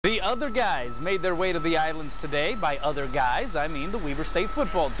other guys made their way to the islands today. By other guys, I mean the Weber State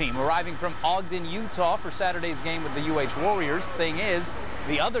football team, arriving from Ogden, Utah for Saturday's game with the UH Warriors. Thing is,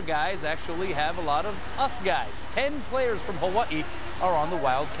 the other guys actually have a lot of us guys. 10 players from Hawaii are on the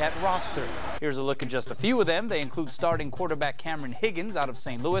Wildcat roster. Here's a look at just a few of them. They include starting quarterback Cameron Higgins out of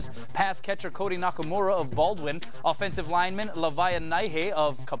St. Louis, pass catcher Cody Nakamura of Baldwin, offensive lineman Lavaya Naihe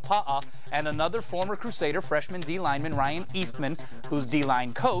of Kapa'a, and another former Crusader freshman D-lineman Ryan Eastman, whose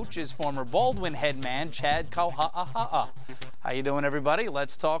D-line coach is former Baldwin head man Chad Kauha'aha'a. How you doing, everybody?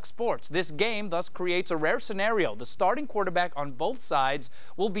 Let's talk sports. This game thus creates a rare scenario. The starting quarterback on both sides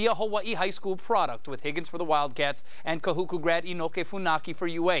will be a Hawaii high school product, with Higgins for the Wildcats and Kahuku grad Inoke Funaki for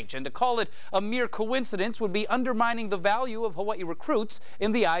UH. And to call it a mere coincidence would be undermining the value of Hawaii recruits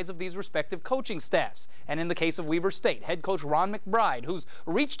in the eyes of these respective coaching staffs. And in the case of Weber State, head coach Ron McBride, who's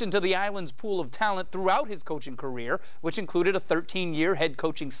reached into the island's pool of talent throughout his coaching career, which included a 13-year head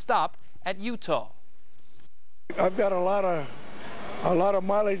coaching stop at Utah. I've got a lot of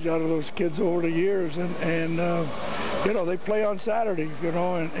mileage out of those kids over the years, and you know, they play on Saturday, you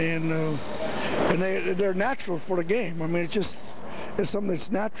know, and they're natural for the game. I mean, it's something that's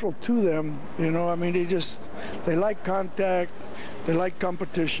natural to them, you know. I mean, they like contact, they like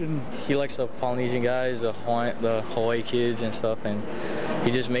competition. He likes the Polynesian guys, the Hawaii kids and stuff, and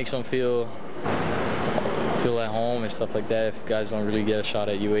he just makes them feel at home and stuff like that. If guys don't really get a shot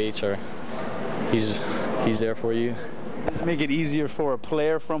at UH, or he's there for you. Does it make it easier for a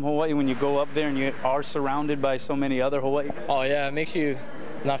player from Hawaii when you go up there and you are surrounded by so many other Hawaii guys? Oh yeah, it makes you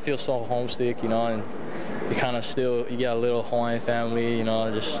not feel so homesick, you know, and you kind of you got a little Hawaiian family, you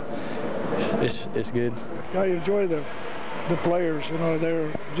know, just it's good. I enjoy the players, you know,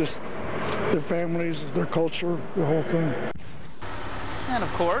 they're just their families, their culture, the whole thing. And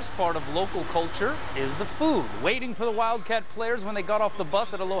of course, part of local culture is the food. Waiting for the Wildcat players when they got off the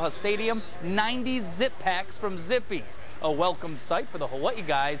bus at Aloha Stadium, 90 zip packs from Zippy's. A welcome sight for the Hawaii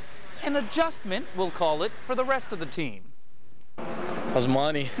guys, an adjustment, we'll call it, for the rest of the team. That was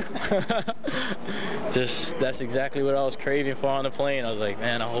money. That's exactly what I was craving for on the plane. I was like,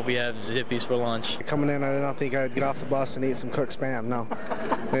 man, I hope we have Zippies for lunch. Coming in, I didn't think I'd get off the bus and eat some cooked Spam. No.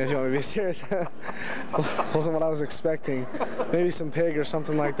 If you want me to be serious, wasn't what I was expecting. Maybe some pig or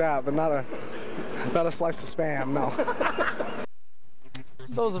something like that, but not a slice of Spam. No.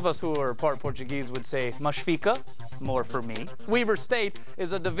 Those of us who are part Portuguese would say mashfika, more for me. Weber State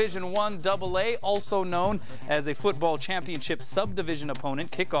is a Division I AA, also known as a football championship subdivision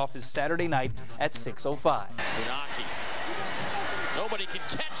opponent. Kickoff is Saturday night at 6:05. Funaki. Nobody can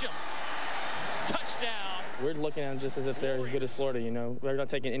catch him. Touchdown. We're looking at them just as if they're as good as Florida, you know. We're not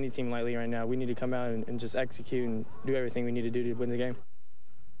taking any team lightly right now. We need to come out and just execute and do everything we need to do to win the game.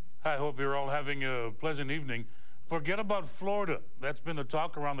 I hope you're all having a pleasant evening. Forget about Florida. That's been the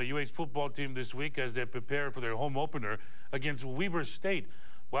talk around the UH football team this week as they prepare for their home opener against Weber State.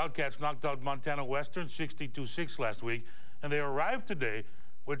 Wildcats knocked out Montana Western 62-6 last week, and they arrived today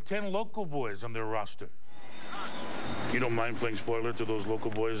with 10 local boys on their roster. You don't mind playing spoiler to those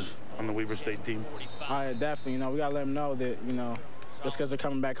local boys on the Weber State team? Definitely. You know, we got to let them know that, you know, just because they're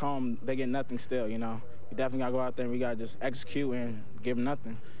coming back home, they get nothing still, you know. We definitely got to go out there and we got to just execute and give them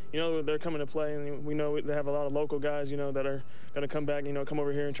nothing. You know, they're coming to play, and we know they have a lot of local guys, you know, that are going to come back, you know, come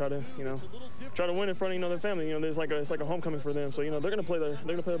over here and try to win in front of, you know, their family. You know, it's like a homecoming for them. So, you know, they're going to play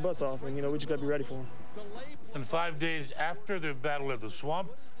their butts off, and, you know, we just got to be ready for them. And 5 days after their battle at the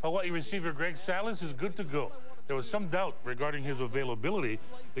Swamp, Hawaii receiver Greg Salas is good to go. There was some doubt regarding his availability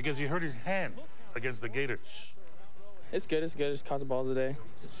because he hurt his hand against the Gators. It's good. It's good. It's caught the balls today.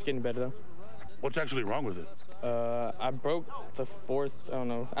 It's getting better, though. What's actually wrong with it? I broke the fourth, I don't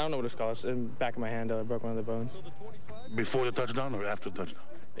know what it's called. It's in the back of my hand, I broke one of the bones. Before the touchdown or after the touchdown?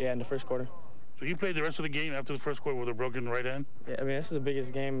 Yeah, in the first quarter. So you played the rest of the game after the first quarter with a broken right hand? Yeah, I mean, this is the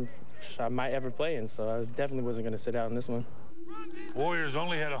biggest game I might ever play in, so I definitely wasn't going to sit out in this one. Warriors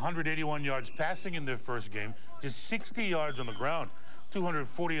only had 181 yards passing in their first game, just 60 yards on the ground,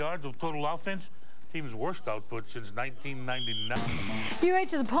 240 yards of total offense. Team's worst output since 1999.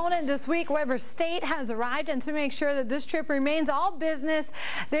 UH's opponent this week, Weber State, has arrived, and to make sure that this trip remains all business,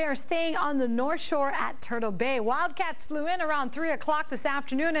 they are staying on the North Shore at Turtle Bay. Wildcats flew in around 3 o'clock this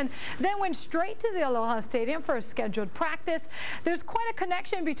afternoon and then went straight to the Aloha Stadium for a scheduled practice. There's quite a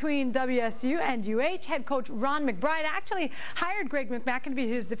connection between WSU and UH. Head coach Ron McBride actually hired Greg McMacken to be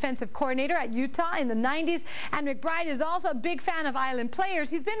his defensive coordinator at Utah in the 90s, and McBride is also a big fan of island players.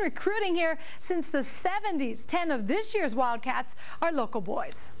 He's been recruiting here since the 70s. 10 of this year's Wildcats are local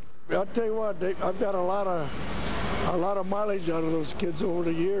boys. I'll tell you what, I've got a lot of a lot of mileage out of those kids over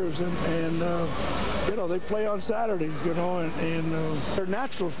the years, and you know, they play on Saturday, you know, and they're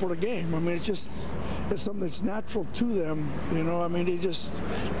natural for the game. I mean, it's something that's natural to them, you know. I mean,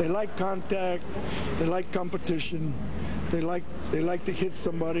 they like contact, they like competition, they like to hit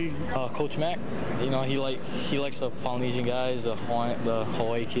somebody. Coach Mac, you know, he likes the Polynesian guys, the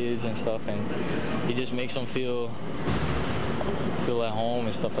Hawaii kids and stuff, and he just makes them feel at home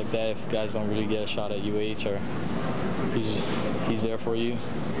and stuff like that. If guys don't really get a shot at UH, or he's there for you.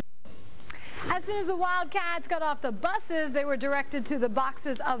 As soon as the Wildcats got off the buses, they were directed to the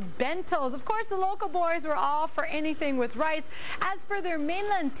boxes of bentos. Of course, the local boys were all for anything with rice. As for their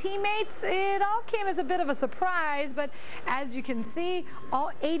mainland teammates, it all came as a bit of a surprise, but as you can see,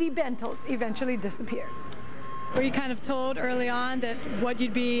 all 80 bentos eventually disappeared. Were you kind of told early on that what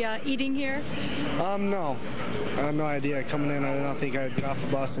you'd be eating here? No. I had no idea. Coming in, I did not think I'd get off the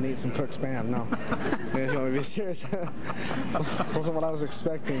bus and eat some cooked Spam. No. If you want me to be serious, wasn't what I was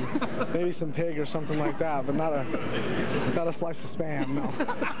expecting. Maybe some pig or something like that, but not a slice of Spam.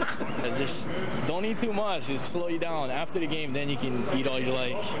 No. Just don't eat too much. Just slow you down. After the game, then you can eat all you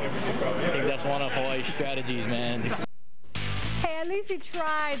like. I think that's one of Hawaii's strategies, man. Hey, at least he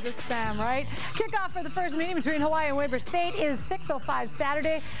tried the Spam, right? Kickoff for the first meeting between Hawaii and Weber State is 6:05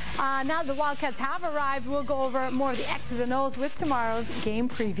 Saturday. Now the Wildcats have arrived, we'll go over more of the X's and O's with tomorrow's game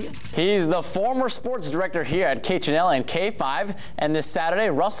preview. He's the former sports director here at KHNL and K5, and this Saturday,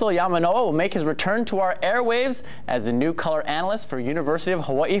 Russell Yamanoa will make his return to our airwaves as the new color analyst for University of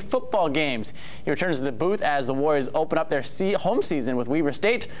Hawaii football games. He returns to the booth as the Warriors open up their home season with Weber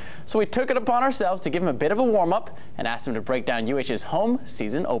State, so we took it upon ourselves to give him a bit of a warm-up and asked him to break down UH's home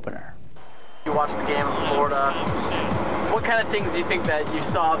season opener. You watched the game in Florida. What kind of things do you think that you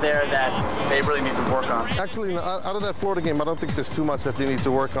saw there that they really need to work on? Actually, out of that Florida game, I don't think there's too much that they need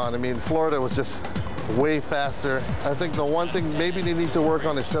to work on. I mean, Florida was just way faster. I think the one thing maybe they need to work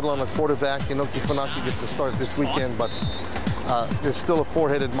on is settle on a quarterback. You know, Kifanaki gets to start this weekend, but there's still a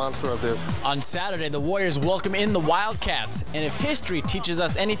four-headed monster out there. On Saturday, the Warriors welcome in the Wildcats, and if history teaches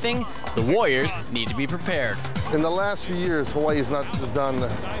us anything, the Warriors need to be prepared. In the last few years, Hawaii has not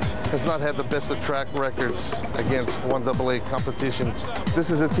had the best of track records against 1AA competition. This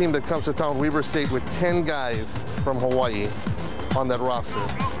is a team that comes to town, Weber State, with 10 guys from Hawaii on that roster.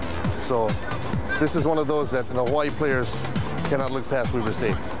 So this is one of those that the Hawaii players cannot look past Weber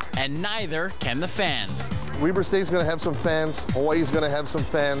State. And neither can the fans. Weber State's going to have some fans. Hawaii's going to have some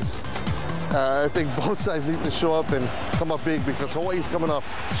fans. I think both sides need to show up and come up big because Hawaii's coming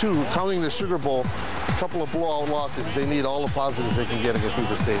off two, counting the Sugar Bowl, a couple of blowout losses. They need all the positives they can get against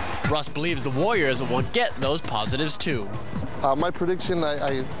Weber State. Russ believes the Warriors will get those positives too. My prediction,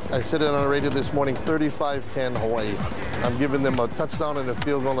 I said it on the radio this morning, 35-10 Hawaii. I'm giving them a touchdown and a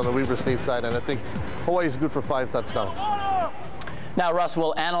field goal on the Weber State side, and I think Hawaii's good for 5 touchdowns. Now, Russ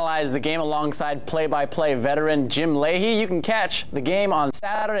will analyze the game alongside play-by-play veteran Jim Leahy. You can catch the game on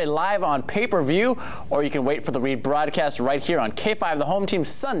Saturday live on pay-per-view, or you can wait for the rebroadcast right here on K5, the home team,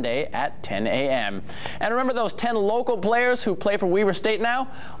 Sunday at 10 a.m. And remember those 10 local players who play for Weber State now?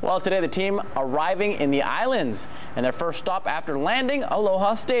 Well, today the team arriving in the islands, and their first stop after landing,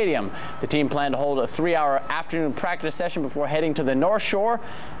 Aloha Stadium. The team planned to hold a 3-hour afternoon practice session before heading to the North Shore.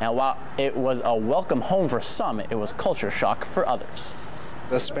 And while it was a welcome home for some, it was culture shock for others.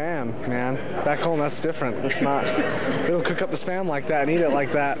 The Spam, man. Back home, that's different. It's not. We don't cook up the Spam like that and eat it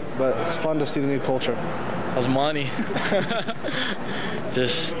like that, but it's fun to see the new culture. That was money.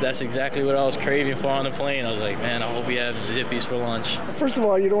 That's exactly what I was craving for on the plane. I was like, man, I hope we have Zippies for lunch. First of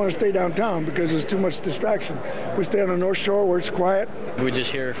all, you don't want to stay downtown because there's too much distraction. We stay on the North Shore where it's quiet. We're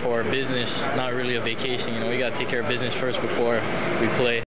just here for business, not really a vacation. You know, we got to take care of business first before we play.